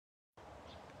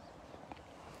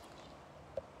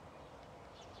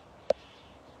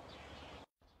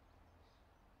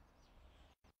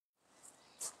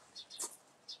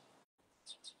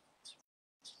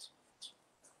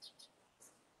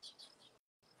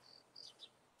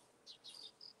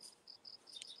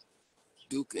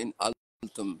Duke in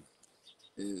Altum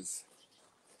is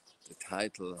the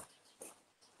title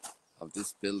of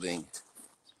this building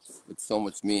with so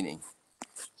much meaning.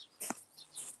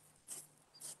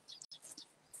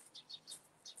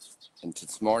 And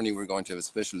this morning we're going to have a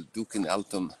special Duke in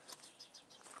Altum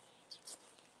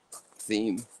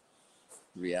theme,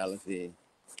 reality,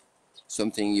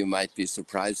 something you might be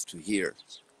surprised to hear.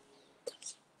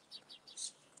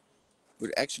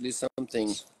 But actually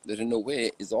something that in a way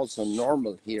is also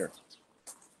normal here.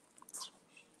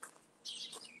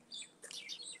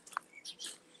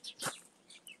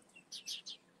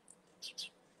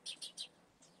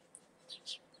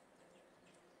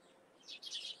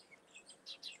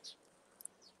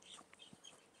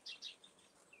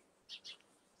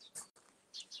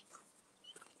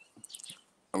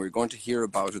 And we're going to hear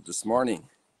about it this morning.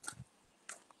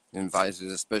 Invited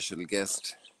a special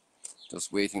guest,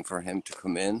 just waiting for him to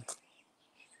come in.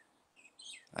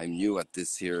 I'm new at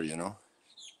this here, you know,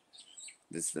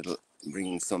 this little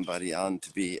bringing somebody on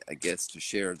to be a guest to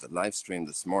share the live stream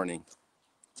this morning.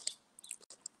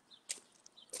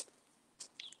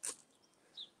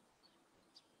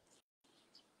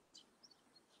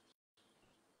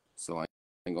 So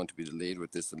I'm going to be delayed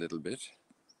with this a little bit.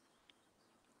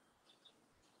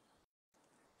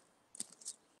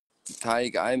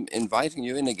 Teague, I'm inviting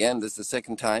you in again. This is the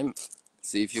second time.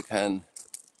 See if you can.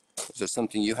 Is there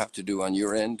something you have to do on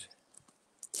your end?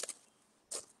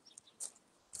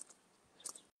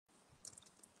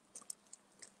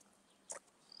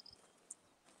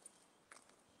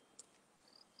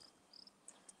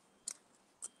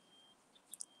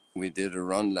 We did a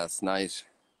run last night.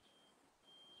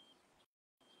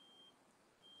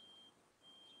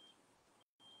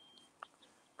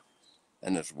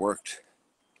 And it worked.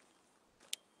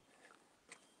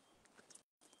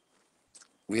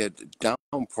 We had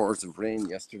downpours of rain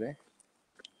yesterday.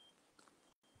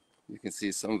 You can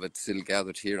see some of it still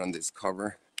gathered here on this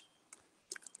cover.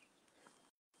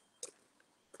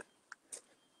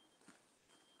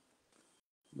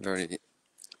 Very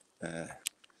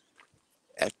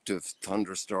active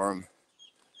thunderstorm.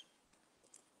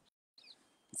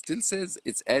 It still says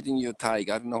it's adding you, Teague.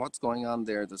 I don't know what's going on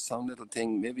there. There's some little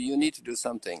thing. Maybe you need to do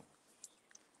something.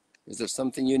 Is there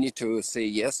something you need to say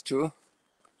yes to?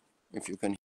 If you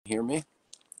can hear me.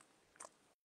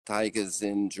 Teague is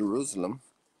in Jerusalem.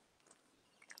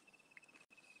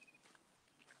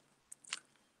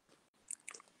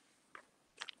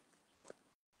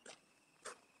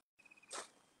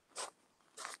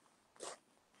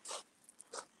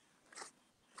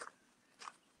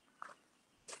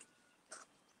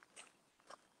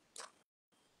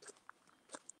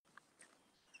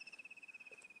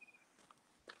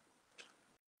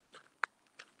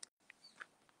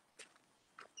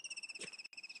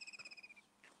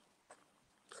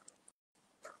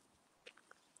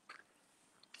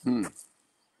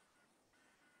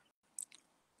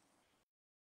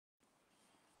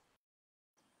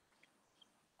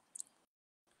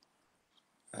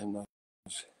 I'm not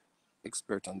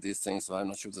expert on these things, so I'm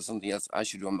not sure if there's something else I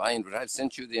should do on mine, but I've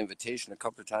sent you the invitation a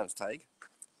couple of times, Teague.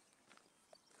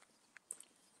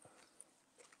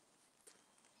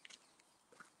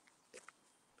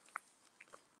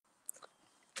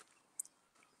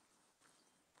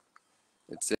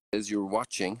 It says you're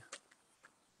watching,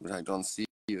 but I don't see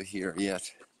you here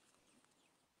yet.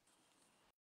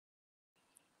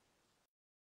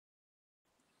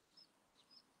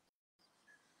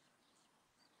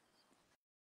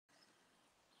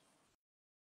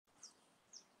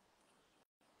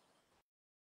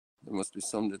 There must be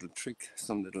some little trick,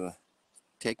 some little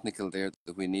technical there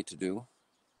that we need to do.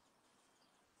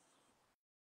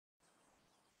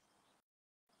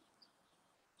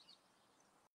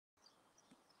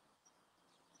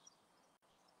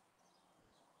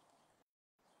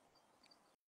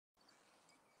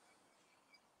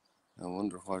 I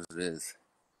wonder what it is.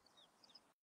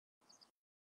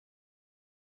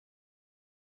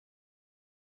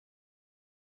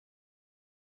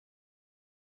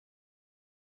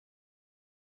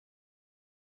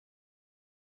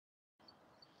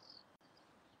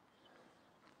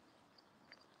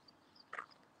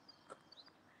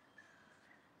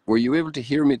 Were you able to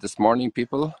hear me this morning,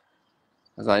 people?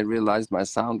 As I realized my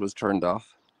sound was turned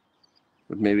off.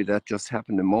 But maybe that just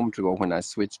happened a moment ago when I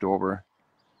switched over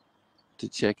to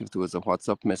check if there was a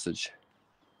WhatsApp message.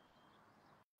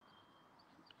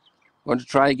 Going to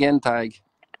try again, Teague.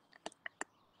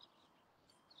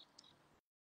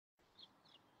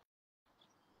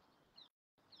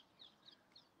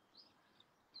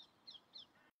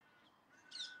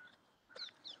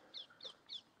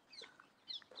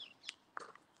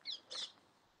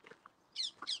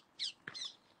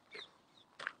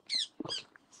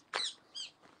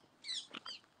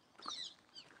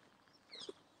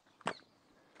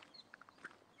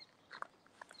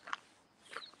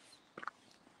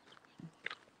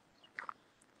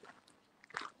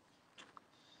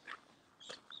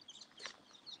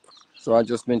 So I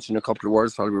just mentioned a couple of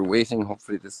words while we were waiting.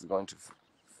 Hopefully this is going to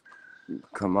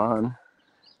come on.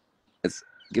 It's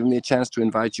given me a chance to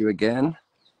invite you again.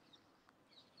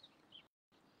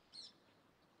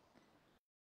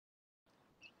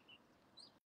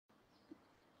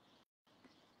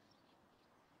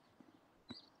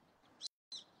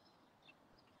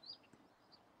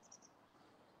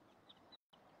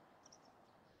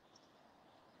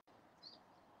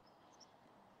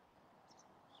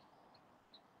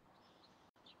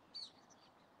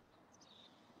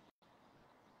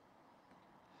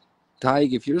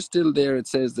 Teague, if you're still there, it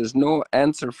says there's no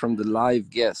answer from the live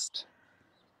guest.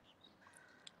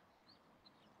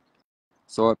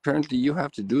 So apparently you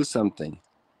have to do something.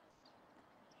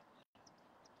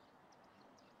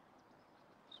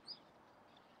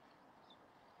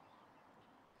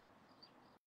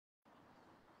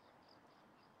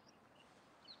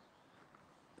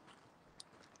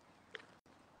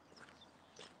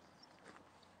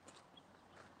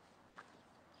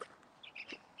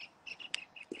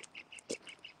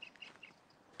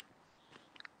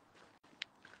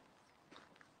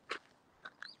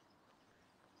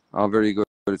 Oh, very good.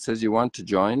 It says you want to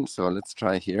join, so let's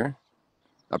try here.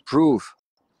 Approve.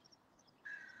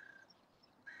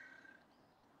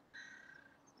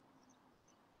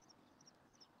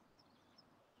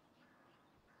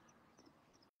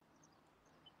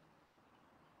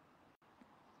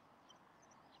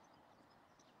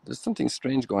 There's something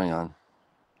strange going on.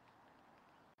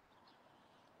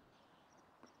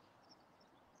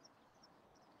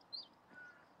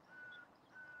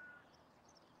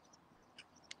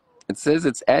 It says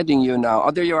it's adding you now.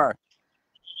 Oh, there you are.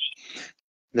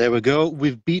 There we go.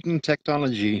 We've beaten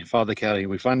technology, Father Kelly.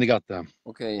 We finally got them.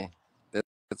 Okay,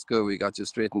 that's good. We got you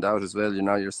straightened out as well.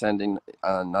 You're standing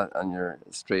not on your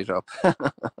straight up.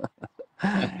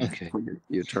 Okay.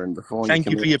 You turned the phone. Thank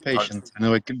you for your patience. I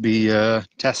know it could be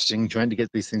testing, trying to get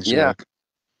these things to work.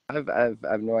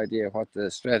 I've no idea what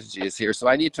the strategy is here. So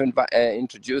I need to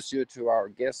introduce you to our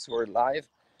guests who are live,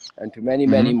 and to many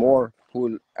more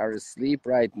who are asleep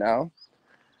right now,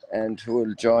 and who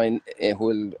will join, who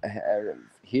will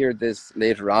hear this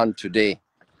later on today.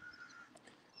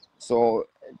 So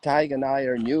Teague and I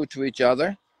are new to each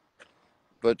other,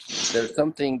 but there's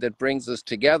something that brings us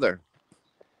together.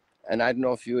 And I don't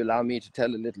know if you allow me to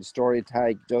tell a little story,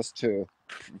 Teague, just to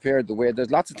prepare the way. There's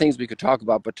lots of things we could talk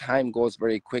about, but time goes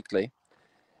very quickly.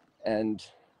 And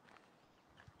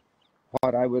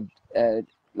what I would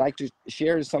like to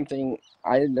share is something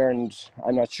I learned,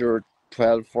 I'm not sure,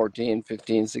 12, 14,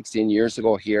 15, 16 years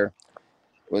ago here,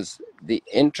 was the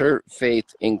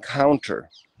Interfaith Encounter,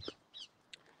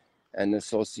 an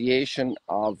association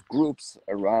of groups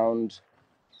around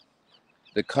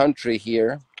the country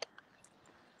here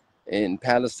in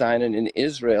Palestine and in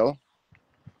Israel,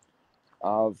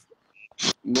 of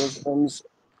Muslims,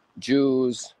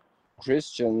 Jews,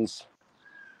 Christians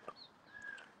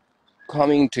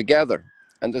coming together.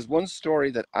 And there's one story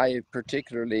that I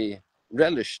particularly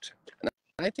relished. And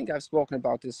I think I've spoken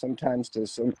about this sometimes to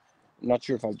some, I'm not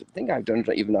sure if I think I've done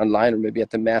it even online, or maybe at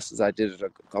the masses. I did it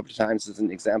a couple of times as an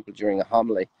example during a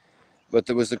homily. But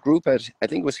there was a group at, I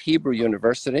think it was Hebrew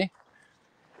University,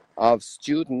 of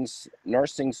students,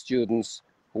 nursing students,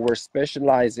 who were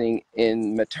specializing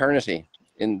in maternity,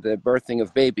 in the birthing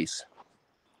of babies.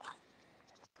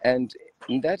 And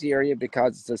in that area,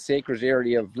 because it's a sacred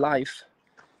area of life,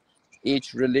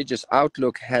 each religious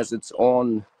outlook has its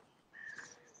own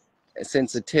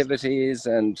sensitivities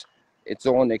and its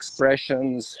own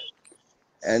expressions,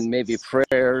 and maybe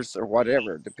prayers or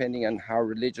whatever, depending on how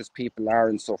religious people are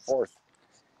and so forth.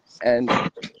 And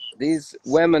these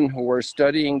women who were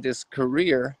studying this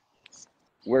career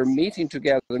were meeting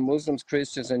together, Muslims,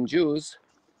 Christians, and Jews,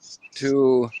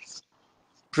 to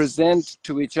present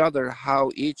to each other how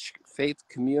each faith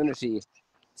community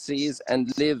sees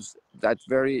and lives that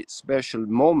very special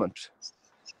moment.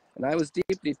 And I was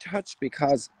deeply touched,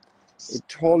 because it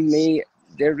told me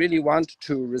they really want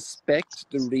to respect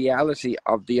the reality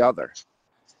of the other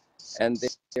and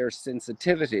their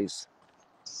sensitivities.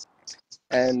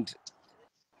 And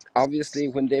obviously,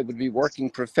 when they would be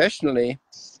working professionally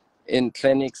in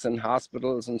clinics and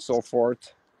hospitals and so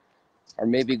forth, or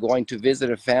maybe going to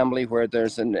visit a family where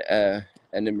there's an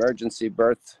emergency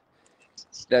birth,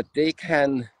 that they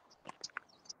can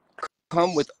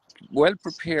come with well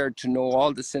prepared to know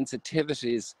all the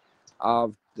sensitivities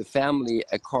of the family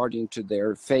according to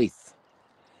their faith,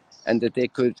 and that they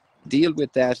could deal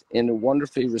with that in a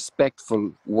wonderfully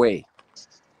respectful way.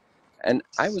 And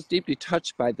I was deeply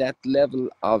touched by that level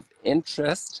of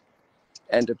interest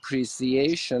and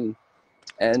appreciation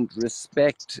and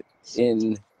respect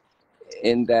in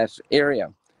that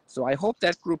area. So I hope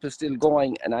that group is still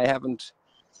going, and I haven't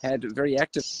had very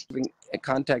active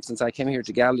contact since I came here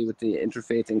to Galilee with the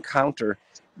Interfaith Encounter,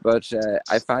 but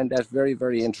I find that very,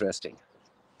 very interesting.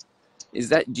 Is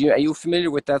that, are you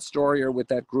familiar with that story or with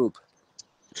that group?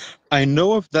 I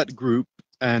know of that group,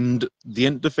 and the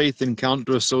Interfaith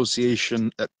Encounter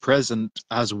Association at present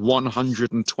has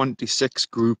 126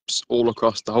 groups all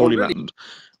across the Oh, Holy really? Land.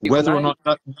 Whether or not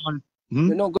that one,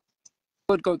 No,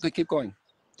 good, keep going.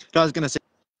 I was going to say,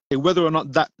 whether or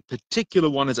not that particular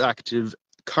one is active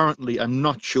currently, I'm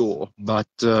not sure, but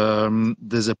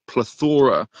there's a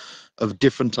plethora of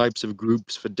different types of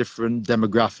groups for different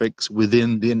demographics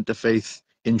within the interfaith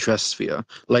interest sphere,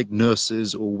 like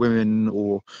nurses or women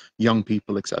or young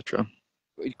people, etc.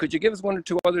 Could you give us one or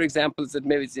two other examples that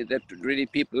maybe that really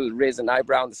people raise an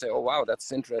eyebrow and say, "Oh, wow,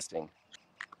 that's interesting"?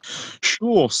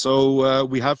 Sure. So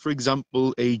we have, for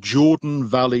example, a Jordan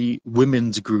Valley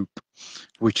women's group,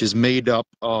 which is made up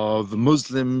of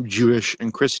Muslim, Jewish,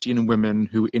 and Christian women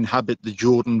who inhabit the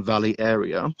Jordan Valley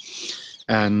area.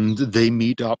 And they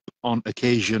meet up on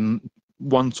occasion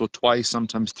once or twice,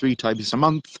 sometimes 3 times a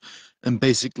month. And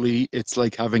basically, it's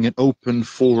like having an open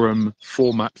forum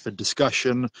format for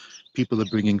discussion. People are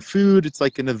bringing food. It's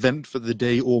like an event for the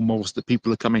day almost, that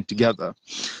people are coming together.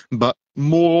 But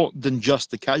more than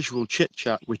just the casual chit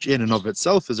chat, which in and of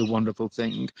itself is a wonderful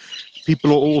thing,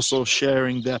 people are also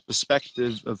sharing their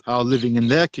perspective of how living in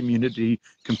their community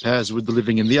compares with the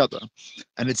living in the other.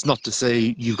 And it's not to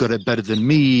say you've got it better than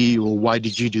me, or why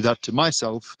did you do that to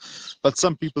myself? But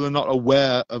some people are not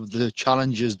aware of the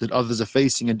challenges that others are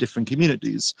facing in different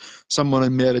communities. Someone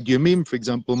in Mera Diomim, for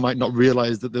example, might not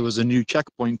realize that there was a new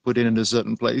checkpoint put in a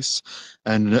certain place.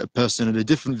 And a person in a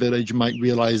different village might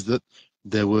realize that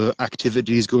there were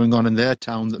activities going on in their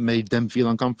town that made them feel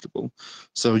uncomfortable.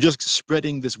 So just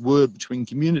spreading this word between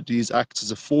communities acts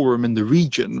as a forum in the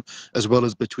region, as well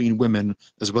as between women,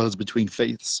 as well as between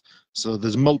faiths. So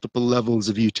there's multiple levels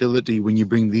of utility when you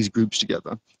bring these groups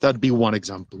together. That'd be one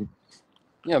example.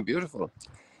 Yeah, beautiful.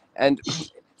 And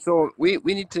so we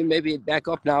need to maybe back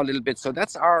up now a little bit. So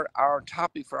that's our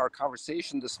topic for our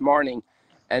conversation this morning.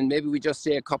 And maybe we just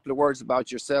say a couple of words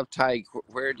about yourself, Teague.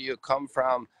 Where do you come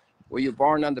from? Were you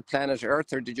born on the planet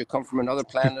Earth, or did you come from another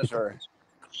planet? Or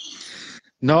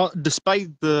No,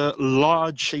 despite the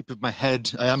large shape of my head,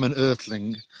 I am an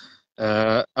earthling.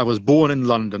 I was born in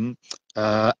London,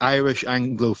 Irish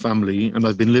Anglo family, and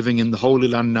I've been living in the Holy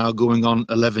Land now going on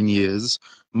 11 years,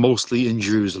 mostly in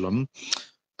Jerusalem.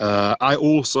 I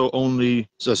also only,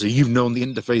 so you've known the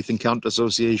Interfaith Encounter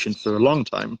Association for a long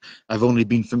time. I've only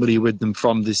been familiar with them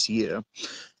from this year.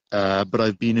 But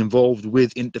I've been involved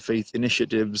with interfaith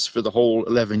initiatives for the whole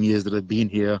 11 years that I've been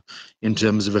here in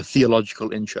terms of a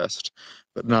theological interest.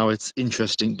 But now it's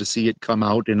interesting to see it come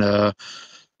out in a,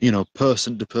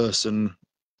 person-to-person,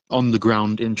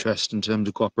 on-the-ground interest in terms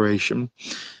of cooperation.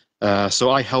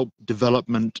 So I help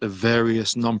development of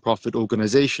various non-profit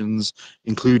organizations,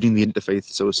 including the Interfaith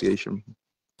Association.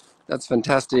 that's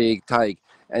fantastic, Teague.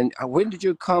 And when did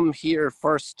you come here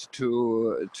first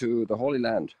to the Holy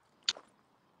Land?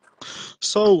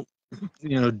 So,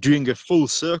 doing a full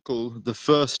circle, the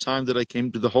first time that I came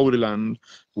to the Holy Land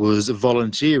was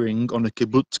volunteering on a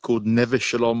kibbutz called Neve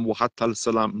Shalom Wahat al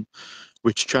Salam,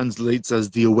 which translates as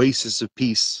the Oasis of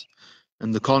Peace.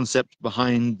 And the concept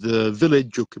behind the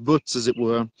village, or kibbutz as it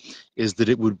were, is that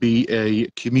it would be a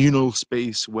communal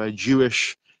space where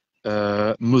Jewish,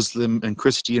 Muslim, and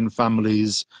Christian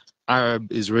families,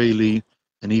 Arab, Israeli,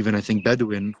 and even I think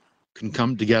Bedouin, can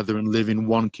come together and live in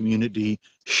one community,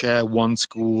 share one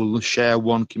school, share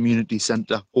one community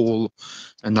center hall,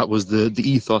 and that was the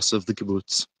ethos of the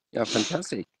kibbutz. Yeah,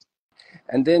 fantastic.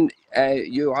 And then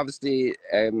you obviously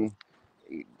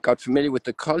got familiar with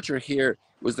the culture here.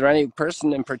 Was there any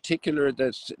person in particular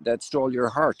that stole your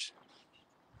heart?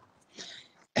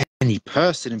 Any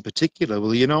person in particular?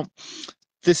 Well,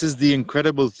 this is the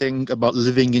incredible thing about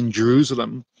living in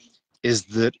Jerusalem, is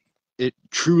that it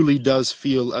truly does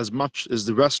feel, as much as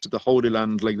the rest of the Holy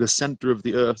Land, like the center of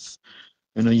the earth.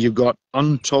 You've got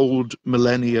untold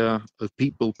millennia of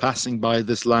people passing by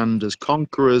this land as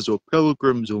conquerors or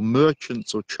pilgrims or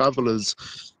merchants or travelers.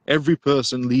 Every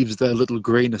person leaves their little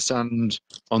grain of sand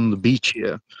on the beach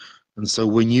here. And so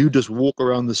when you just walk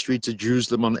around the streets of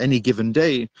Jerusalem on any given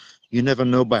day, you never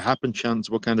know by happen chance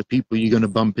what kind of people you're going to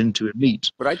bump into and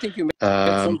meet. But I think you met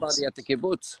somebody at the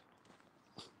kibbutz.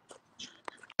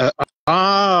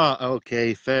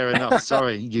 Okay, fair enough.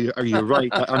 Sorry, you're right.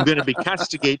 I'm going to be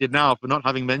castigated now for not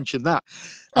having mentioned that.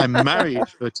 I'm married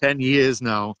for 10 years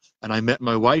now, and I met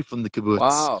my wife on the kibbutz.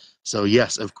 Wow. So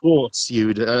yes, of course,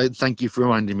 thank you for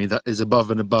reminding me. That is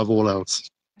above and above all else.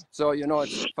 So, you know,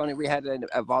 it's funny, we had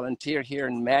a volunteer here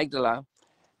in Magdala,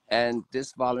 and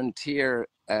this volunteer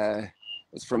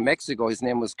was from Mexico. His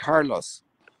name was Carlos.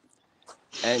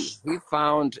 And he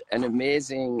found an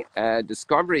amazing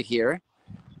discovery here,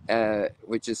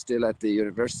 which is still at the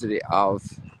University of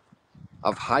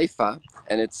Haifa,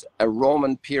 and it's a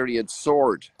Roman period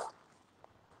sword.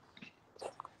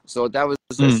 So that was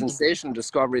a sensational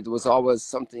discovery. There was always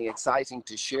something exciting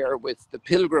to share with the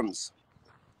pilgrims.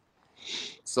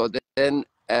 So then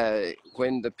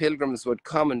when the pilgrims would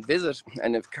come and visit,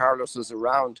 and if Carlos was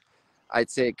around, I'd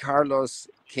say Carlos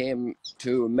came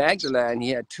to Magdala and he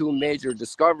had two major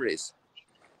discoveries.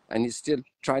 And he's still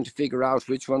trying to figure out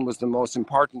which one was the most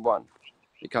important one,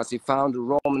 because he found a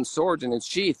Roman sword in its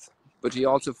sheath, but he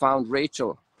also found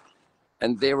Rachel.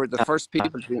 And they were the first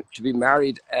people to be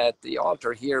married at the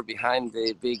altar here behind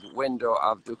the big window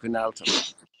of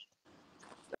Ducanaltum.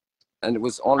 And it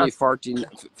was only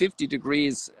 50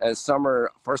 degrees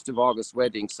summer, 1st of August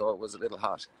wedding, so it was a little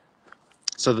hot.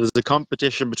 So there's a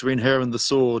competition between her and the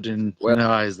sword in her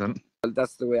eyes then. Well,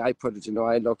 that's the way I put it, you know,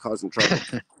 I love causing trouble.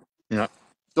 Yeah.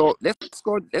 So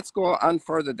let's go on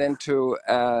further then to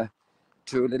a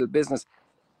little business.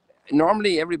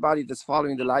 Normally, everybody that's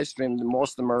following the live stream,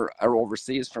 most of them are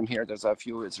overseas from here. There's a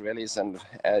few Israelis and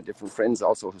different friends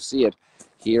also who see it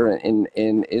here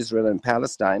in Israel and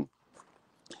Palestine.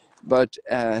 But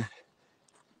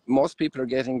most people are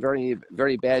getting very,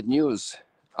 very bad news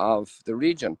of the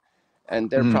region. And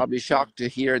they're probably shocked to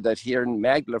hear that here in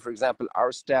Magdala, for example,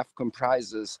 our staff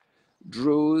comprises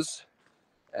Druze,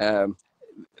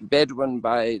 Bedouin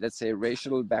by, let's say,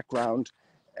 racial background.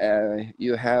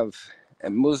 You have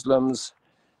Muslims,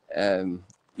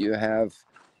 you have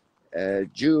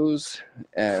Jews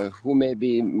who may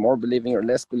be more believing or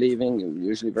less believing,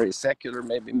 usually very secular,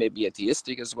 maybe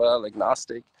atheistic as well,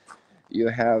 agnostic. You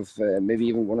have maybe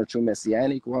even one or two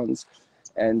messianic ones,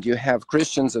 and you have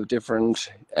Christians of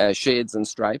different shades and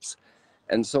stripes.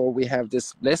 And so we have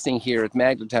this blessing here at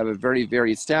Magdala to have a very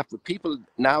varied staff. But people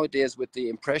nowadays, with the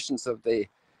impressions of the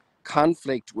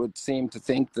conflict, would seem to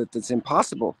think that it's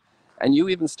impossible. And you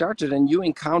even started a new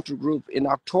encounter group in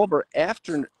October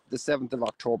after the 7th of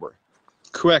October.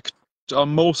 Correct. Our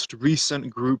most recent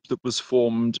group that was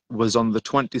formed was on the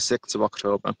 26th of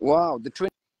October. Wow, the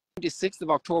 26th of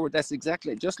October, that's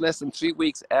exactly just less than 3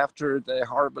 weeks after the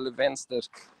horrible events that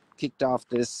kicked off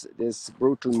this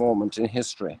brutal moment in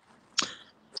history.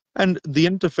 And the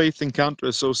Interfaith Encounter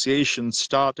Association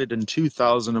started in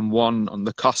 2001 on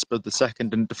the cusp of the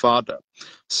Second Intifada.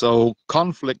 So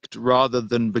conflict, rather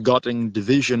than begetting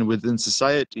division within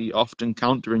society, often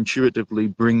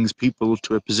counterintuitively brings people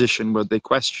to a position where they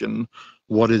question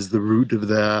what is the root of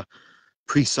their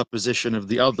presupposition of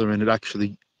the other, and it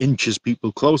actually inches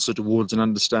people closer towards an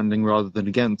understanding rather than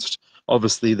against.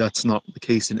 Obviously, that's not the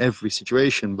case in every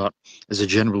situation, but as a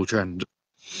general trend.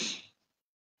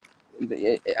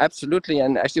 Absolutely.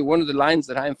 And actually, one of the lines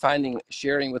that I'm finding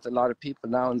sharing with a lot of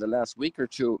people now in the last week or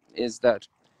two is that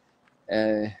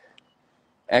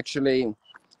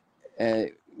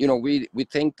you know, we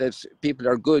think that people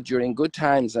are good during good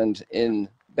times, and in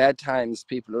bad times,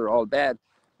 people are all bad.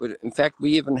 But in fact,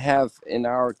 we even have in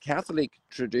our Catholic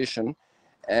tradition,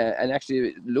 and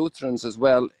actually Lutherans as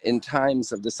well, in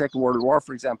times of the Second World War,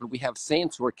 for example, we have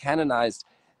saints who were canonized,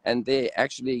 and they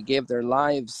actually gave their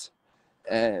lives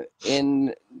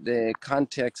in the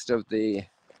context of the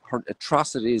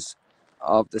atrocities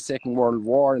of the Second World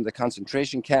War and the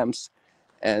concentration camps.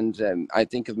 And I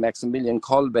think of Maximilian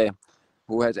Kolbe,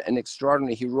 who had an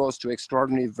extraordinary, he rose to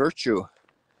extraordinary virtue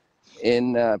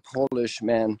in Polish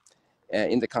man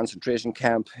in the concentration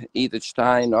camp, Edith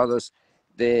Stein, others.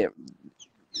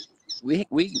 We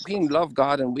can love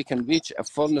God, and we can reach a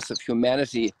fullness of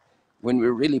humanity when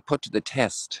we're really put to the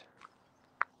test.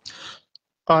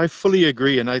 I fully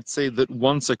agree, and I'd say that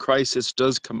once a crisis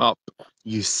does come up,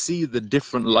 you see the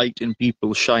different light in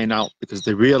people shine out, because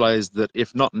they realize that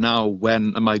if not now,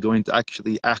 when am I going to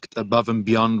actually act above and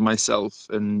beyond myself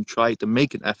and try to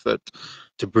make an effort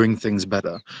to bring things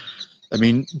better? I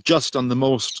mean, just on the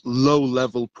most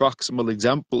low-level proximal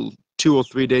example, 2 or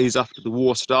 3 days after the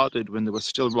war started, when there were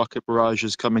still rocket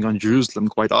barrages coming on Jerusalem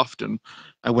quite often,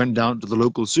 I went down to the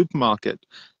local supermarket,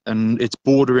 and it's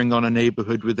bordering on a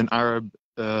neighborhood with an Arab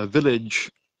village,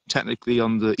 technically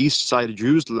on the east side of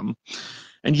Jerusalem.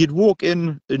 And you'd walk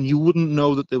in and you wouldn't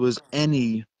know that there was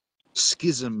any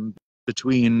schism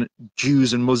between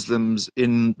Jews and Muslims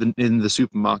in the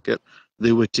supermarket.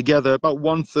 They were together. About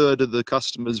 1/3 of the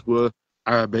customers were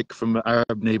Arabic, from an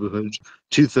Arab neighborhood.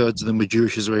 2/3 of them were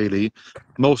Jewish Israeli.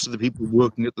 Most of the people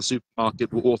working at the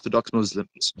supermarket were Orthodox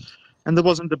Muslims. And there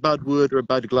wasn't a bad word or a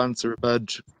bad glance or a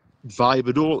bad vibe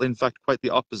at all. In fact, quite the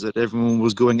opposite. Everyone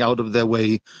was going out of their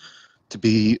way to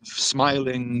be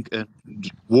smiling and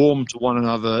warm to one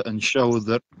another and show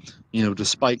that, you know,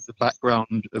 despite the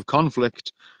background of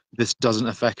conflict, this doesn't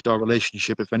affect our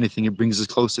relationship. If anything, it brings us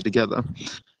closer together.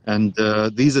 And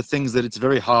these are things that it's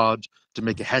very hard to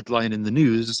make a headline in the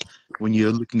news when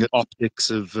you're looking at optics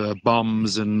of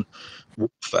bombs and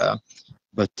warfare.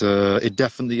 But it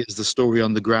definitely is the story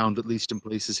on the ground, at least in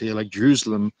places here like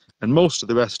Jerusalem and most of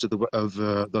the rest of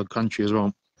the country as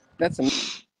well. That's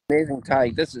amazing,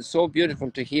 Teague. This is so beautiful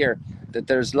to hear, that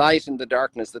there's light in the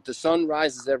darkness, that the sun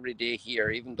rises every day here,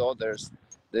 even though there's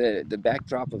the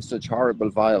backdrop of such horrible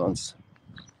violence.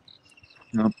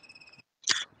 Yeah.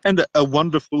 And a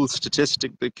wonderful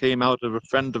statistic that came out of a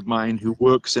friend of mine who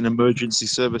works in emergency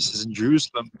services in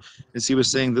Jerusalem is he was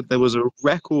saying that there was a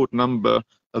record number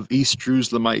of East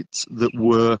Jerusalemites that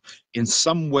were in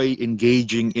some way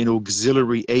engaging in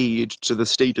auxiliary aid to the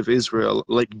state of Israel,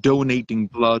 like donating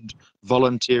blood,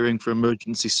 volunteering for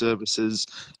emergency services,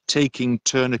 taking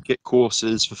tourniquet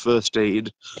courses for first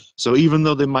aid. So even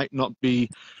though they might not be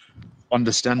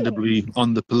understandably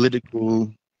on the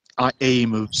political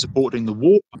aim of supporting the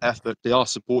war effort, they are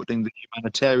supporting the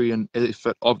humanitarian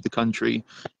effort of the country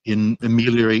in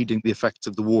ameliorating the effects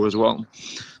of the war as well.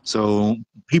 So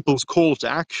people's call to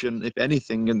action, if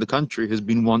anything, in the country has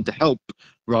been one to help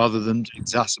rather than to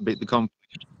exacerbate the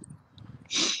conflict.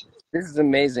 This is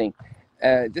amazing.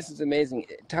 This is amazing.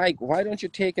 Teague, why don't you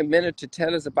take a minute to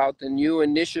tell us about the new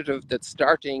initiative that's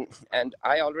starting? And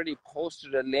I already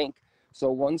posted a link. So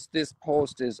once this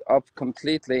post is up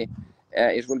completely,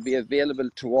 it will be available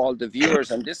to all the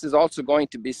viewers. And this is also going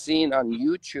to be seen on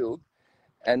YouTube.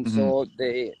 And so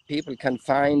the people can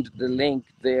find the link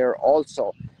there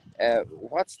also.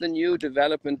 What's the new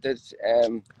development that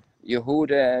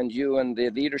Yehuda and you and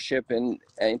the leadership in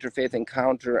Interfaith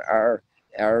Encounter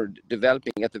are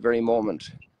developing at the very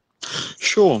moment?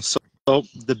 Sure. So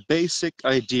the basic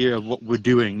idea of what we're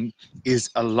doing is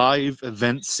a live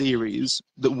event series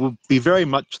that will be very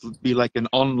much be like an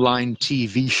online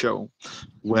TV show,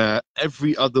 where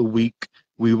every other week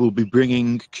we will be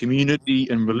bringing community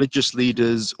and religious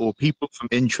leaders or people from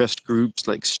interest groups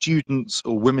like students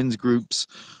or women's groups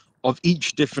of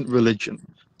each different religion.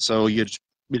 So you'd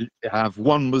have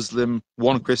one Muslim,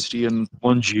 one Christian,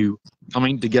 one Jew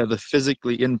coming together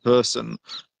physically in person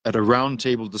at a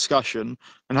roundtable discussion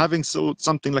and having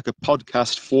something like a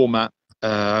podcast format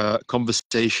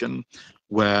conversation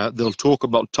where they'll talk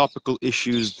about topical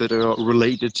issues that are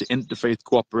related to interfaith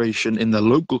cooperation in their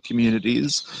local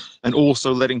communities, and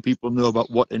also letting people know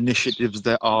about what initiatives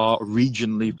there are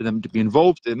regionally for them to be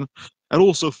involved in, and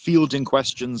also fielding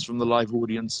questions from the live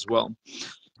audience as well.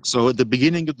 So at the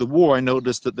beginning of the war, I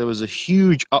noticed that there was a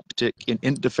huge uptick in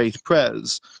interfaith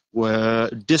prayers, where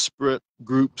disparate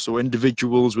groups or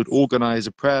individuals would organize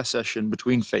a prayer session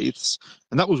between faiths.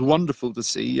 And that was wonderful to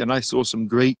see. And I saw some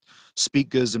great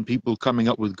speakers and people coming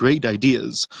up with great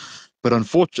ideas. But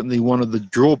unfortunately, one of the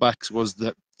drawbacks was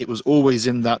that it was always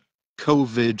in that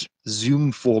COVID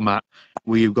Zoom format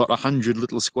where you've got 100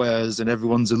 little squares and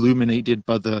everyone's illuminated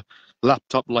by the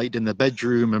laptop light in the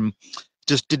bedroom, and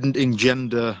just didn't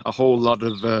engender a whole lot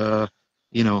of,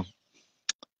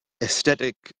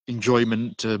 aesthetic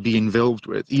enjoyment to be involved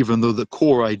with, even though the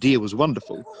core idea was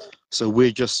wonderful. So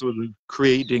we're just sort of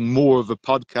creating more of a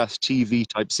podcast TV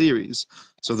type series.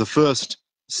 So the first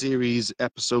series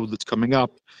episode that's coming up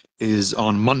is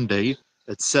on Monday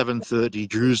at 7:30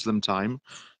 Jerusalem time.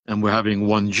 And we're having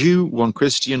one Jew, one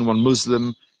Christian, one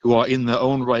Muslim, who are in their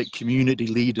own right community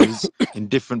leaders in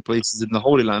different places in the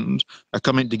Holy Land, are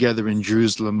coming together in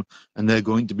Jerusalem, and they're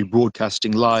going to be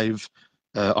broadcasting live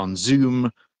on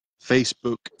Zoom,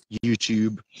 Facebook,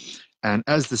 YouTube. And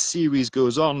as the series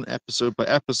goes on, episode by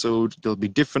episode, there'll be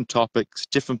different topics,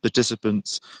 different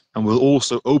participants, and we'll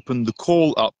also open the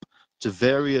call up to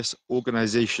various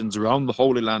organizations around the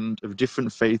Holy Land of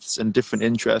different faiths and different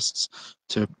interests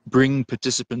to bring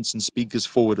participants and speakers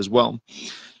forward as well.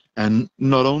 And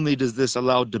not only does this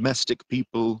allow domestic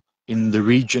people in the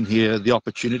region here the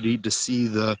opportunity to see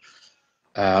the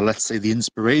let's say, the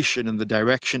inspiration and the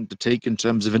direction to take in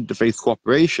terms of interfaith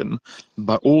cooperation,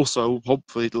 but also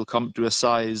hopefully it'll come to a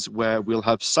size where we'll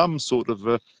have some sort of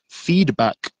a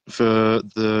feedback for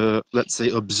the, let's say,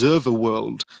 observer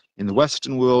world in the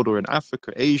Western world or in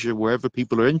Africa, Asia, wherever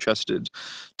people are interested,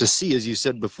 to see, as you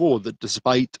said before, that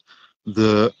despite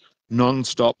the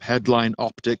non-stop headline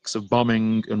optics of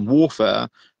bombing and warfare,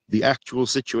 the actual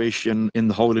situation in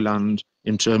the Holy Land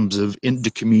in terms of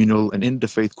intercommunal and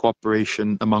interfaith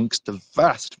cooperation amongst the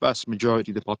vast, vast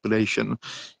majority of the population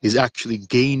is actually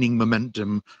gaining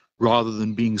momentum rather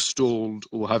than being stalled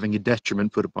or having a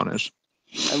detriment put upon it.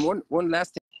 And one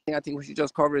last thing I think we should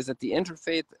just cover is that the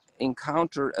Interfaith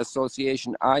Encounter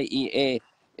Association, IEA,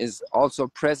 is also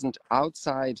present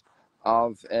outside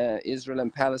of Israel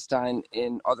and Palestine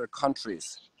in other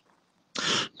countries.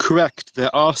 Correct.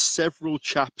 There are several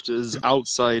chapters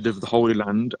outside of the Holy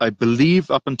Land. I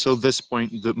believe up until this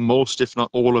point that most, if not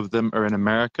all of them, are in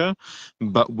America,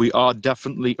 but we are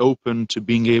definitely open to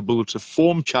being able to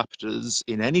form chapters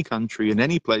in any country, in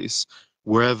any place,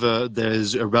 wherever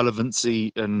there's a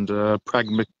relevancy and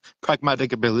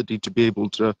pragmatic ability to be able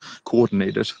to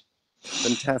coordinate it.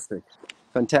 Fantastic.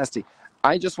 Fantastic.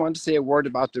 I just want to say a word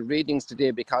about the readings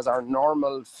today, because our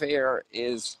normal fare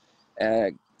is,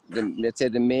 let's say,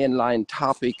 the mainline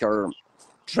topic or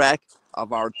track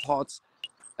of our thoughts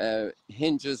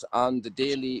hinges on the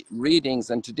daily readings.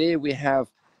 And today we have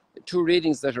two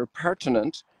readings that are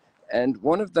pertinent. And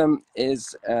one of them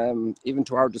is, even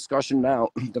to our discussion now,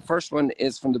 the first one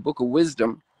is from the Book of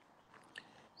Wisdom.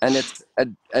 And it's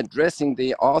addressing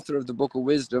the author of the Book of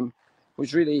Wisdom,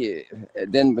 which really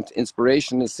then with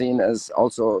inspiration is seen as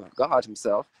also God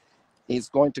himself. He's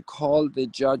going to call the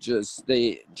judges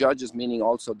meaning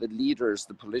also the leaders,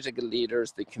 the political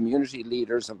leaders, the community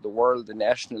leaders of the world, the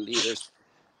national leaders,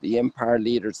 the empire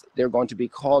leaders. They're going to be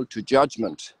called to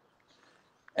judgment.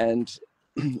 And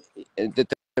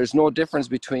that there's no difference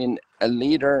between a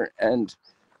leader and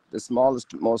the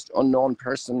smallest, most unknown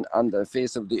person on the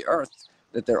face of the earth,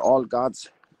 that they're all God's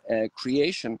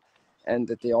creation, and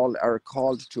that they all are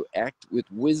called to act with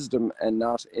wisdom and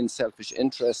not in selfish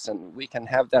interests. And we can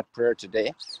have that prayer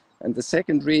today. And the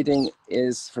second reading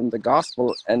is from the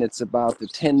Gospel, and it's about the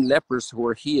 10 lepers who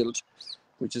were healed,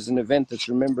 which is an event that's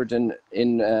remembered in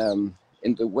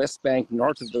the West Bank,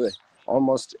 north of the,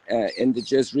 almost in the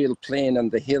Jezreel plain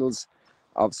and the hills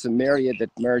of Samaria that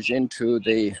merge into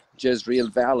the Jezreel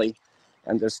Valley.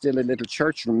 And there's still a little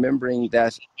church remembering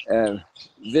that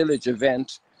village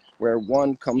event where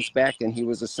one comes back and he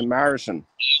was a Samaritan.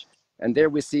 And there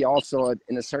we see also,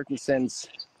 in a certain sense,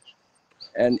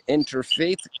 an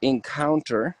interfaith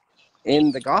encounter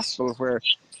in the gospel where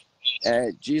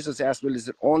Jesus asked, well, is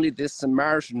it only this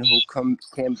Samaritan who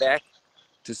came back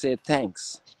to say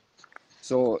thanks?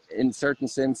 So in certain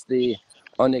sense, the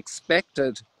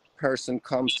unexpected person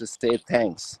comes to say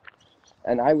thanks.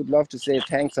 And I would love to say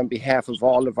thanks on behalf of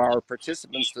all of our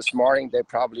participants this morning. They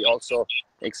probably also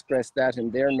expressed that in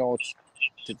their notes,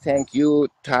 to thank you,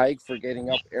 Teague, for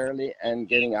getting up early and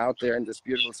getting out there in this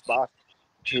beautiful spot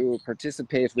to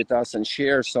participate with us and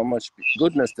share so much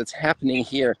goodness that's happening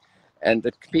here, and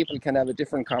that people can have a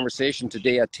different conversation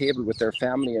today at table with their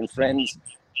family and friends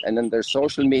and in their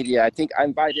social media. I think I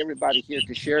invite everybody here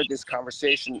to share this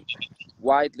conversation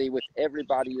widely with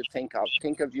everybody you think of.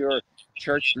 Think of your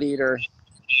church leader,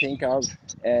 think of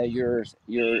your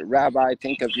rabbi,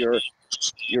 think of your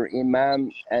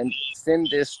imam, and send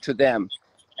this to them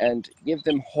and give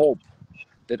them hope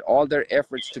that all their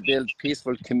efforts to build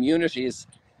peaceful communities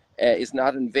is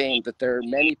not in vain, that there are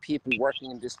many people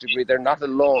working in this degree. They're not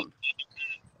alone.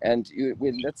 And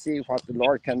let's see what the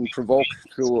Lord can provoke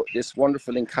through this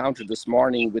wonderful encounter this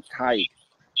morning with Teague.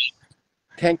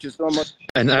 Thank you so much.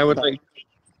 And I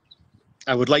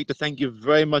would like to thank you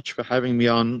very much for having me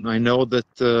on. I know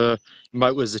that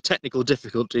it was a technical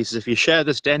difficulty, so if you share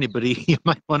this to anybody, you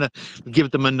might want to give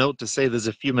them a note to say there's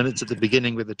a few minutes at the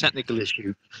beginning with a technical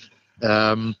issue.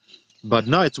 But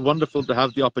no, it's wonderful to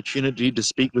have the opportunity to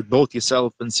speak with both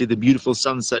yourself and see the beautiful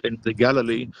sunset into the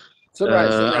Galilee.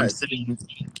 Sunrise. I'm sitting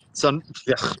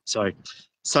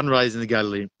sunrise in the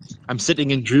Galilee. I'm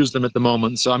sitting in Jerusalem at the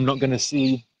moment, so I'm not going to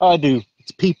see. Oh, I do.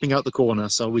 It's peeping out the corner,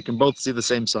 so we can both see the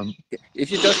same sun. If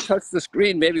you just touch the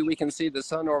screen, maybe we can see the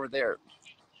sun over there.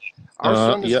 Our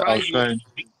sun is rising.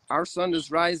 Our sun is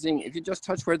rising. If you just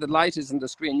touch where the light is in the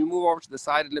screen, you move over to the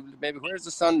side a little bit. Maybe where's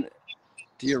the sun?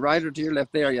 To your right or to your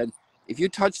left? There. Yeah. If you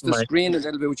touch the screen a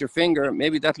little bit with your finger,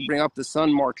 maybe that'll bring up the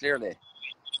sun more clearly.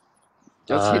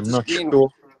 Just hit the screen. Sure.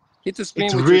 Hit the screen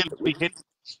it's with really big hit.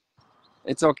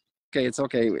 It's okay. It's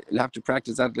okay. We'll have to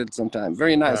practice that a little sometime.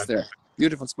 Very nice there.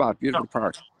 Beautiful spot. Beautiful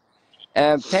part.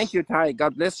 Thank you, Ty.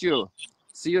 God bless you.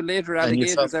 See you later,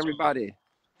 alligators, everybody.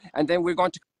 And then we're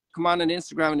going to come on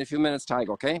Instagram in a few minutes, Ty.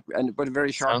 Okay? But a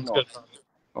very short note.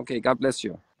 Okay. God bless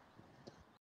you.